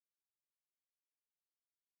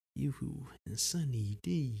Yoo-hoo and Sunny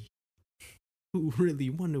D. Who really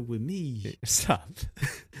wanted with me? Stop.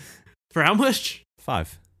 For how much?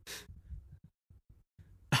 5.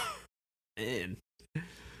 Man.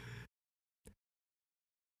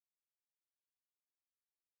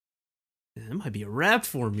 That might be a wrap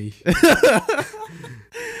for me.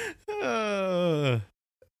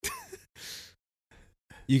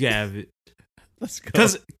 You can have it. Let's go.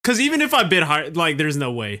 Cause even if I bid high, like there's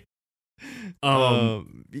no way.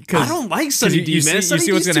 Because I don't like Sunny D, man. You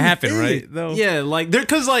see what's gonna happen, big. right? Though, yeah, like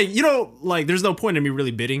cause like like there's no point in me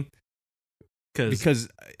really bidding. Because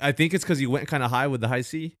I think it's because you went kind of high with the high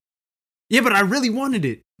C. Yeah, but I really wanted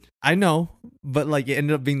it. I know, but like it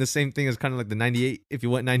ended up being the same thing as kind of like the 98. If you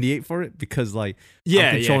went 98 for it, because like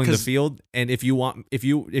I'm controlling the field, and if you're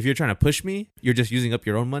trying to push me, you're just using up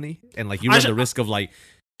your own money, and like you run the risk of like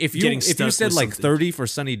if you said like 30 for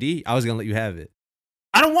Sunny D, I was gonna let you have it.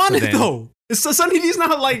 I don't want it though. Sunny D's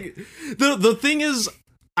not like the thing is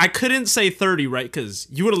I couldn't say 30, right? Because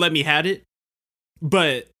you would have let me had it,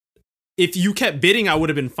 but if you kept bidding, I would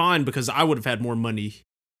have been fine because I would have had more money.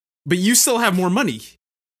 But you still have more money.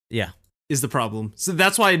 Yeah, is the problem. So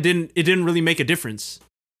that's why it didn't really make a difference.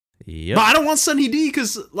 Yeah, but I don't want Sunny D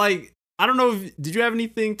because like I don't know. Did you have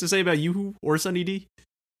anything to say about Yoo-hoo or Sunny D?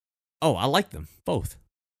 Oh, I like them both.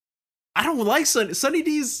 I don't like Sunny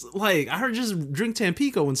D's. Like I heard just drink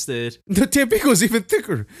Tampico instead. The Tampico's even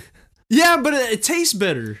thicker. Yeah, but it tastes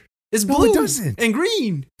better. It's blue. No, it doesn't. And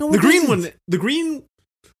green. No, the green one.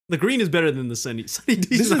 The green is better than the Sunny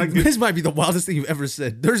D's. This might be the wildest thing you've ever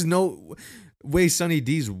said. There's no way Sunny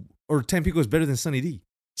D's or Tampico is better than Sunny D.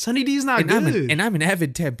 Sunny D's not good. I'm an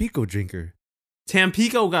avid Tampico drinker.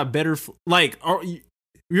 Tampico got better.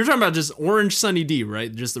 You're talking about just orange Sunny D,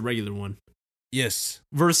 right? Just the regular one. Yes.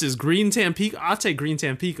 Versus green Tampico. I'll take green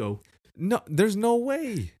Tampico. No, there's no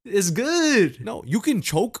way. It's good. No, you can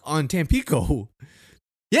choke on Tampico.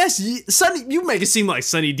 Yes, you make it seem like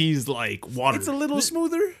Sunny D's like water. It's a little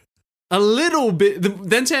smoother. A little bit.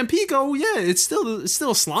 Then Tampico, yeah, it's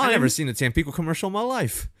still slime. I've never seen a Tampico commercial in my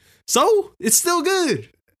life. So it's still good.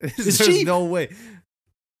 It's There's cheap. No way.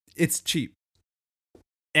 It's cheap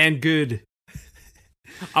and good.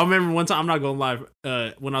 I remember one time. I'm not gonna lie.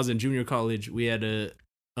 When I was in junior college, we had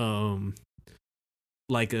what am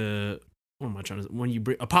I trying to? When you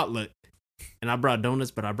bring a potluck, and I brought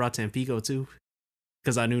donuts, but I brought Tampico too,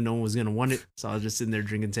 because I knew no one was gonna want it. So I was just sitting there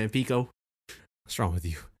drinking Tampico. What's wrong with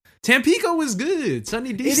you? Tampico is good.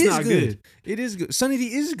 Sunny D's not good. It is good. Sunny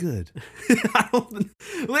D is good.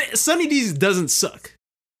 Sunny D's doesn't suck.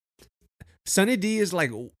 Sunny D is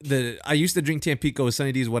like I used to drink Tampico.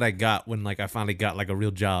 Sunny D is what I got when like I finally got like a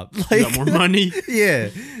real job. Like, you got more money. Yeah,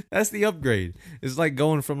 that's the upgrade. It's like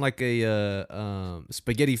going from like a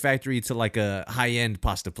spaghetti factory to like a high end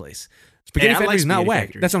pasta place. Spaghetti factory is not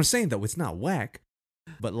whack. That's what I'm saying though. It's not whack,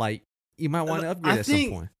 but like you might want to upgrade at some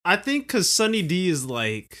point. I think because Sunny D is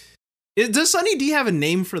like, does Sunny D have a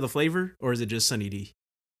name for the flavor or is it just Sunny D?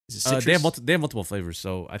 Is it citrus? They have multiple flavors,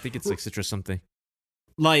 so I think it's like citrus something.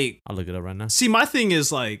 Like, I'll look it up right now. See, my thing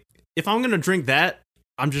is like, if I'm gonna drink that,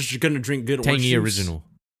 I'm just gonna drink good orange Tangy juice. Original.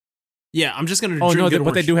 Yeah, I'm just gonna. Oh drink no, good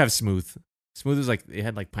but they do have smooth. Smooth is like it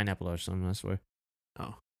had like pineapple or something. I swear.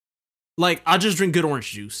 Oh, like I just drink good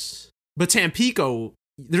orange juice. But Tampico,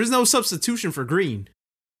 there's no substitution for green.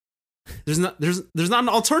 There's not an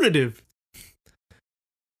alternative.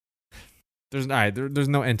 There's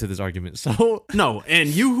no end to this argument. So no, and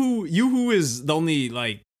Yoo-hoo is the only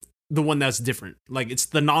like the one that's different. Like it's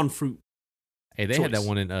the non-fruit. Hey, they had that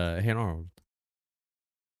one in Hen Arnold.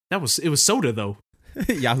 It was soda though.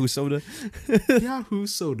 Yahoo soda. Yahoo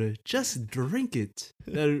soda. Just drink it.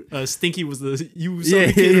 Stinky was the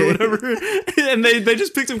soda kid or whatever. And they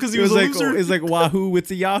just picked him because he was a like, loser. It's like Wahoo with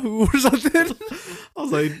the Yahoo or something. I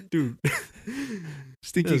was like, dude.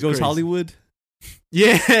 Stinky Goes crazy. Hollywood.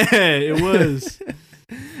 Yeah, it was.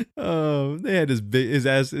 They had his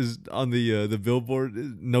ass is on the billboard,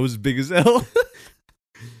 nose big as hell.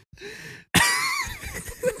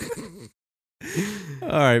 All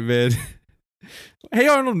right, man. Hey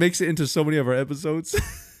Arnold makes it into so many of our episodes.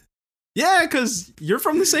 Yeah, because you're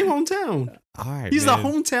from the same hometown. All right, he's man. The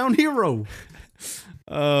hometown hero.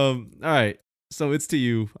 All right. So it's to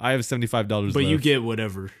you. I have $75 but left. You get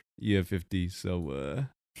whatever. You have 50. So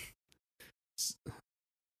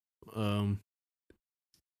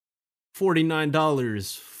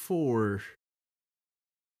 $49 for.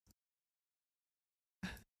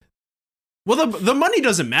 Well, the money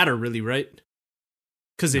doesn't matter really, right?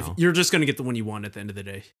 Because if No. you're just gonna get the one you want at the end of the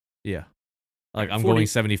day. Yeah. Like I'm 40 going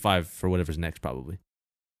 75 for whatever's next, probably.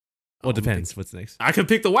 Well, it depends. What's next? I could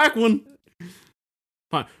pick the whack one.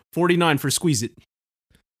 Fine. 49 for Squeeze It.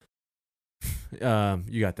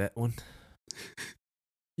 You got that one.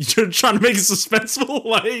 You're trying to make it suspenseful,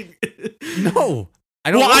 like No, I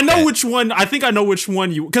don't. Well, like I know that. which one. I think I know which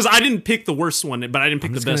one you. Because I didn't pick the worst one, but I didn't pick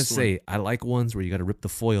I'm the just gonna best one. say I like ones where you got to rip the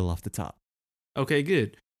foil off the top. Okay,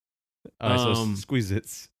 good. All right, so Um, squeeze it.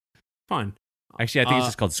 Fine. Actually, I think it's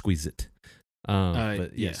just called squeeze it. But yeah,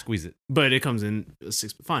 yeah. squeeze it. But it comes in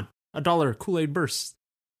 $6. Fine. $1 Kool-Aid Burst.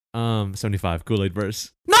 75 Kool-Aid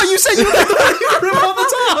verse. No, you said you like the one you rip off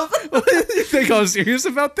the top. You think I was serious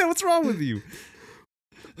about that? What's wrong with you?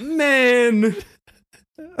 Man.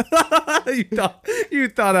 you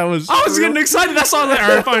thought I was. I was getting excited. That's all I was like,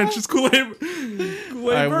 all right, fine. It's just Kool-Aid.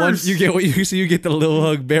 All right, you get what you so you get the little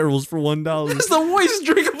hug barrels for $1. That's the worst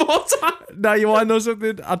drink of all time. Now you want to know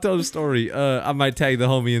something? I'll tell the story. I might tag the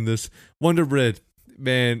homie in this. Wonder Bread,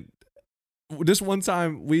 man. This one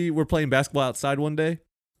time we were playing basketball outside one day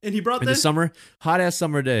And he brought in the this. summer, hot ass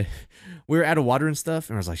summer day. We were out of water and stuff,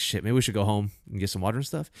 and I was like, "Shit, maybe we should go home and get some water and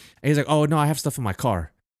stuff." And he's like, "Oh no, I have stuff in my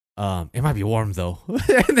car. It might be warm though."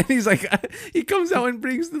 And then he's like, he comes out and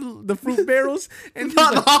brings the fruit barrels, and he's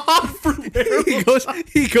Not like, the hot fruit barrel.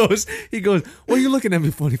 he goes, "What are you looking at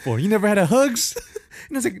me funny for? You never had a Hugs?"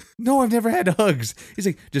 And I was like, "No, I've never had a Hugs." He's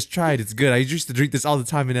like, "Just try it. It's good. I used to drink this all the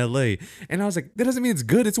time in LA." And I was like, "That doesn't mean it's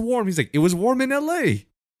good. It's warm." He's like, "It was warm in LA."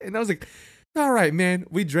 And I was like, "All right, man."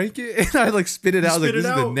 We drank it, and I like spit it out. I was like, spit it "This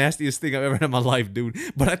is the out? nastiest thing I've ever had in my life, dude."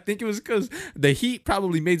 But I think it was because the heat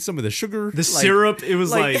probably made some of the sugar, The syrup, it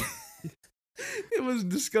was like it was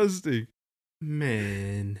disgusting.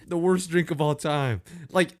 man. The worst drink of all time.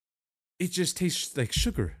 Like, it just tastes like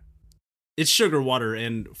sugar. It's sugar water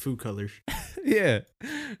and food colors. Yeah.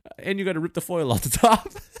 And you got to rip the foil off the top.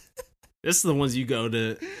 This is the ones you go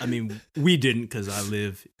to. I mean, we didn't because I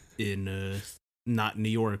live in not New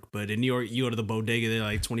York, but in New York, you go to the bodega, they're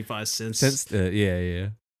like 25 cents. Yeah.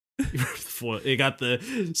 It got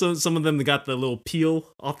the some of them got the little peel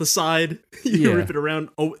off the side. You Yeah. rip it around.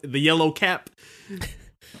 Oh, the yellow cap.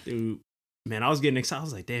 Dude, man, I was getting excited. I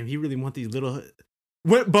was like, damn, he really want these little.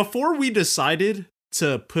 Before we decided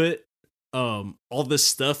to put all this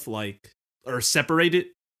stuff like or separate it,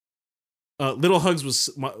 Little Hugs was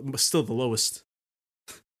still the lowest.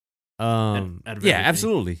 Out of Yeah, everything.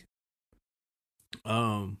 absolutely.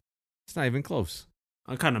 Um, It's not even close.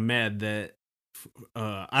 I'm kind of mad that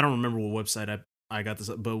I don't remember what website I got this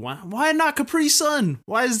up, but why not Capri Sun?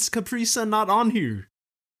 Why is Capri Sun not on here?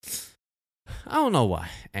 I don't know why,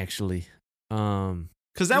 actually.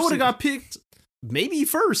 Because that would have got picked maybe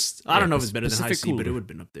first. I Yeah, don't know if it's better than High Pacific C, but it Cooler. would have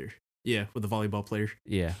been up there. Yeah, with the volleyball player.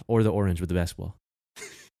 Yeah, or the orange with the basketball.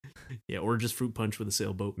 Yeah, or just fruit punch with a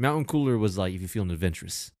sailboat. Mountain Cooler was like if you're feeling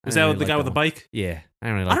adventurous. Was I that didn't the really guy like with the that one. bike? Yeah, I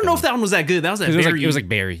don't really like I don't know if that one was that good. That was that 'Cause berry. it was like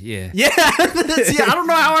berry, yeah. Yeah, I don't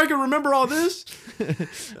know how I can remember all this,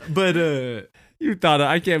 but You thought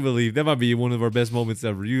I can't believe that might be one of our best moments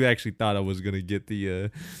ever. You actually thought I was gonna get the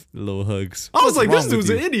little Hugs. I was What's like, wrong this with dude's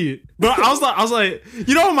an you? idiot. But I was like,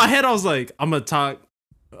 you know, in my head, I was like, I'm gonna talk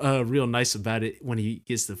real nice about it when he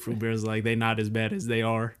gets the fruit bears. Like, they not as bad as they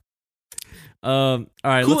are. All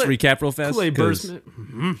right, let's Kool-Aid- recap real fast. Kool-Aid 'cause-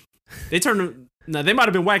 Burst. They turned them. No, they might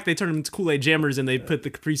have been whacked. They turned them into Kool-Aid Jammers and they put the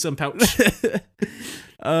Capri Sun pouch.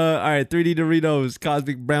 All right, 3D Doritos,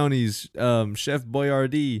 Cosmic Brownies, Chef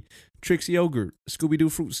Boyardee, Trix Yogurt, Scooby Doo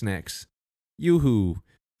Fruit Snacks, Yoo-Hoo,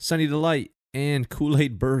 Sunny Delight, and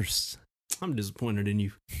Kool-Aid Bursts. I'm disappointed in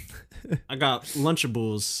you. I got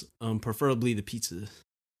Lunchables, preferably the pizza.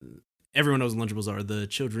 Everyone knows what Lunchables are the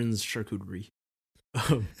children's charcuterie.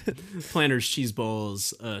 Planters, cheese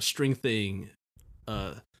balls, string thing,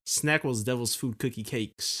 Snackwell's Devil's Food cookie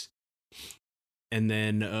cakes, and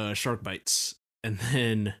then Shark Bites, and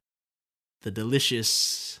then the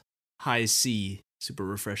delicious High C, super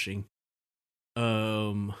refreshing.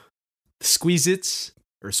 Squeeze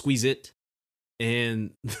It,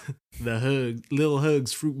 and the Little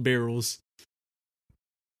Hugs fruit barrels.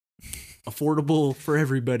 Affordable for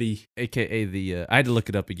everybody. AKA the, I had to look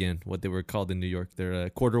it up again, what they were called in New York. They're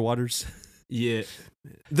quarter waters. Yeah.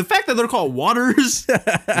 The fact that they're called waters,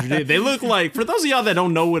 they look like, for those of y'all that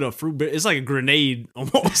don't know what a fruit bear, it's like a grenade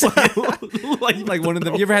almost. Like one of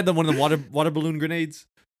them. You ever had one of the water balloon grenades?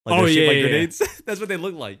 Like Oh, they're shaped yeah, like yeah. grenades. That's what they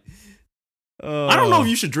look like. I don't know if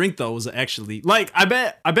you should drink those actually. Like I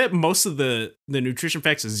bet most of the nutrition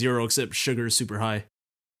facts is 0 except sugar is super high.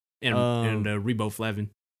 And riboflavin.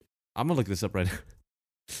 I'm gonna look this up right now.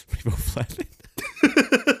 Riboflavin.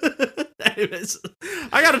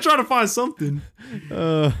 I gotta try to find something.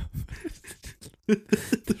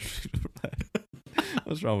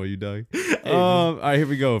 What's wrong with you, dog? All right, here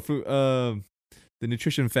we go. The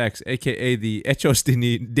nutrition facts, aka the Hechos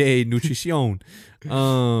de Nutrición.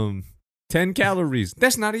 10 calories.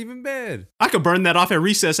 That's not even bad. I could burn that off at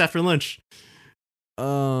recess after lunch.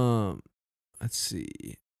 Let's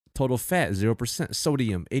see. Total fat 0%.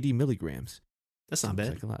 Sodium 80 milligrams. That's not bad.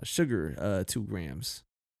 Like a lot. Sugar 2 grams.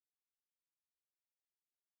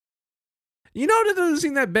 You know, that doesn't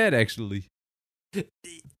seem that bad actually.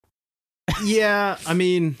 Yeah, I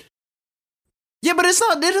mean, yeah, but it's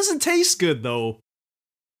not. It doesn't taste good though.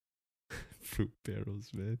 Fruit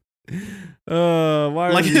barrels, man.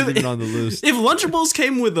 Why are these even on the list? If Lunchables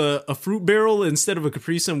came with a fruit barrel instead of a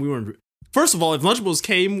Capri Sun, we weren't. First of all, if Lunchables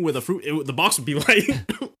came with a fruit, the box would be like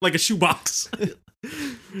like a shoebox.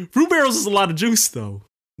 Fruit barrels is a lot of juice though,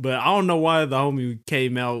 but I don't know why the homie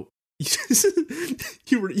came out.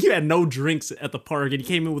 You had no drinks at the park, and he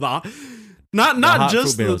came in with not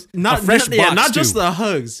just the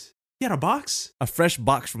hugs. He had a box, a fresh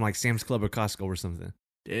box from like Sam's Club or Costco or something.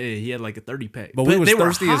 Yeah, he had like a 30-pack. But we were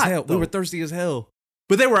thirsty as hell. We were thirsty as hell.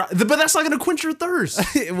 But that's not gonna quench your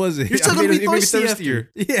thirst. It wasn't. You're still gonna be thirsty thirstier.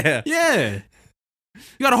 Yeah. Yeah.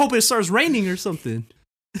 You gotta hope it starts raining or something.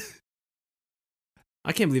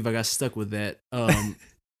 I can't believe I got stuck with that.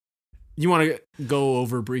 You want to go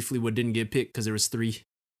over briefly what didn't get picked because there was 3.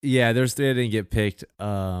 Yeah, there's 3 that didn't get picked.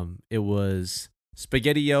 It was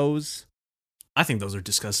SpaghettiOs. I think those are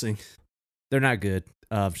disgusting. They're not good.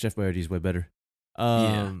 Chef Boyardee's way better.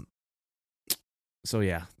 Yeah. So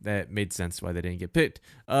yeah, that made sense why they didn't get picked.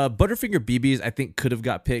 Butterfinger BBs I think could have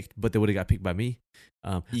got picked, but they would have got picked by me.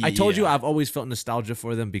 I told you I've always felt nostalgia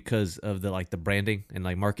for them because of the branding and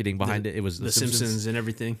like marketing behind it. It was the Simpsons and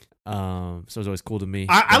everything. So it was always cool to me.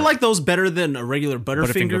 I like those better than a regular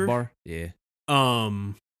Butterfinger bar. Yeah.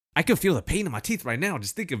 I can feel the pain in my teeth right now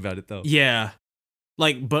just thinking about it though. Yeah.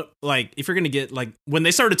 But if you're gonna get when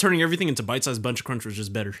they started turning everything into bite-sized Bunch of Crunch was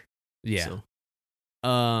just better. Yeah. So.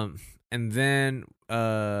 And then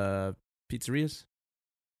pizzerias.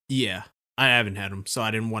 Yeah, I haven't had them, so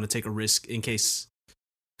I didn't want to take a risk in case.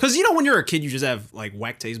 Because when you're a kid, you just have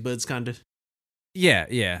whack taste buds, kind of.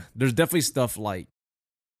 Yeah. There's definitely stuff like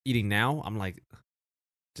eating now. I'm like,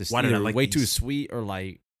 just why did I like way these? too sweet or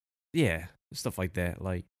stuff like that.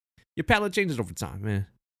 Like your palate changes over time, man.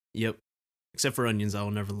 Yep. Except for onions, I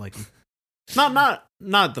will never like them.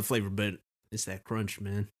 not the flavor, but it's that crunch,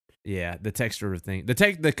 man. Yeah, the texture of things,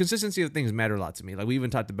 the consistency of things matter a lot to me. Like we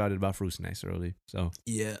even talked about it about fruit snacks early. So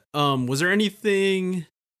yeah. Was there anything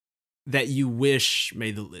that you wish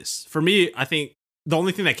made the list? For me, I think the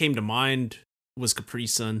only thing that came to mind was Capri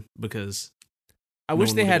Sun because I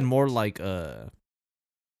wish they had more I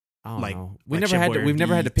don't know. We've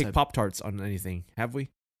never had to pick Pop-Tarts on anything, have we?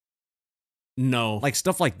 No. Like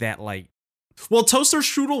stuff like that, Well, Toaster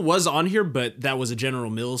Strudel was on here, but that was a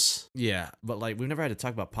General Mills. Yeah, but we've never had to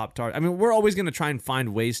talk about Pop-Tart. I mean, we're always going to try and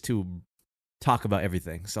find ways to talk about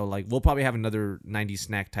everything. So we'll probably have another 90s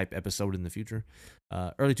snack type episode in the future.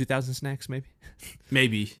 Early 2000 snacks, maybe?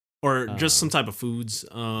 Maybe. Or just some type of foods.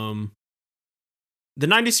 The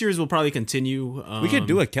 90s series will probably continue. We could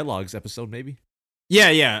do a Kellogg's episode, maybe.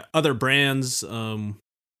 Yeah. Other brands,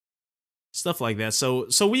 stuff like that. So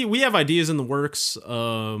we have ideas in the works.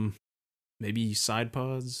 Maybe Side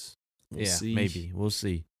Pods. We'll see. Maybe. We'll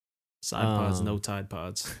see. Side Pods, no Tide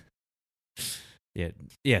Pods.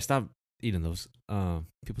 Yeah, stop eating those.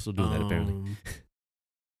 People still doing that, apparently.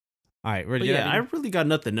 All right, ready? I really got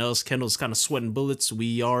nothing else. Kendall's kind of sweating bullets.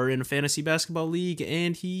 We are in a fantasy basketball league,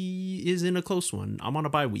 and he is in a close one. I'm on a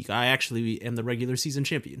bye week. I actually am the regular season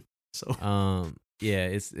champion. So, yeah,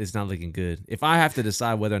 it's not looking good. If I have to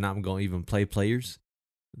decide whether or not I'm going to even play players,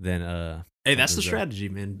 then hey, that's the strategy,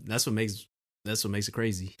 man. That's what makes it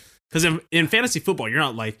crazy. Because in fantasy football, you're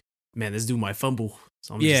not like, man, this dude might fumble,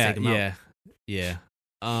 so I'm just taking him out. Yeah.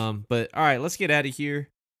 But all right, let's get out of here.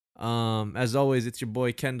 As always, it's your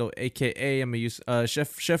boy Kendall, aka I'm gonna use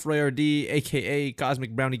Chef Boyardee, aka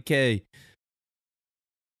Cosmic Brownie K.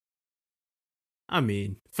 I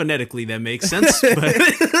mean, phonetically that makes sense, but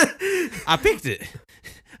I picked it.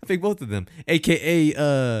 I picked both of them, aka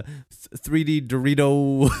 3D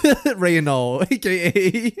Dorito Reynol,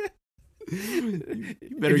 aka.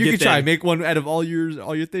 You better if you get could that. try, make one out of all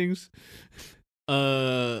your things.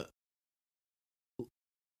 Man,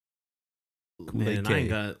 I ain't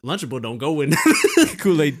got Lunchable. Don't go in.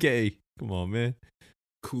 Kool-Aid K. Come on, man.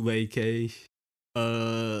 Kool-Aid K.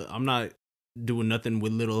 I'm not doing nothing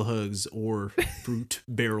with Little Hugs or Fruit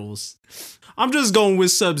Barrels. I'm just going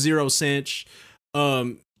with Sub-Zero Sanch.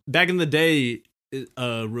 Back in the day,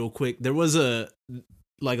 real quick, there was a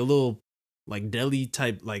little like deli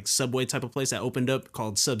type, like Subway type of place that opened up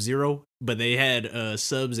called Sub-Zero, but they had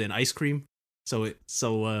subs and ice cream. So it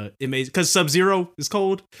made, because Sub-Zero is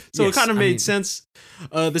cold, so Yes, it kind of I made mean- sense.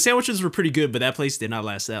 The sandwiches were pretty good, but that place did not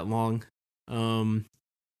last that long.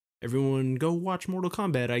 Everyone go watch Mortal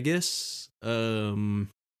Kombat, I guess. Snackwell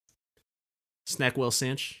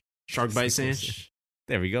Sanch, Shark Bite Sanch,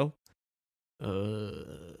 There we go.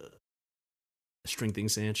 String Thing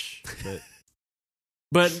Sanch,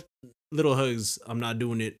 but Little Hugs, I'm not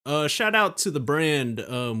doing it. Shout out to the brand.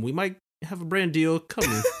 We might have a brand deal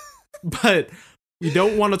coming, but we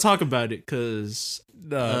don't want to talk about it because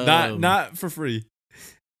No, not for free.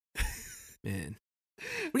 man,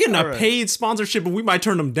 we're getting a All right. paid sponsorship, and we might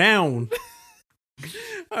turn them down.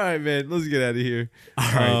 All right, man. Let's get out of here.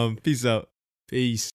 All right, Peace out. peace.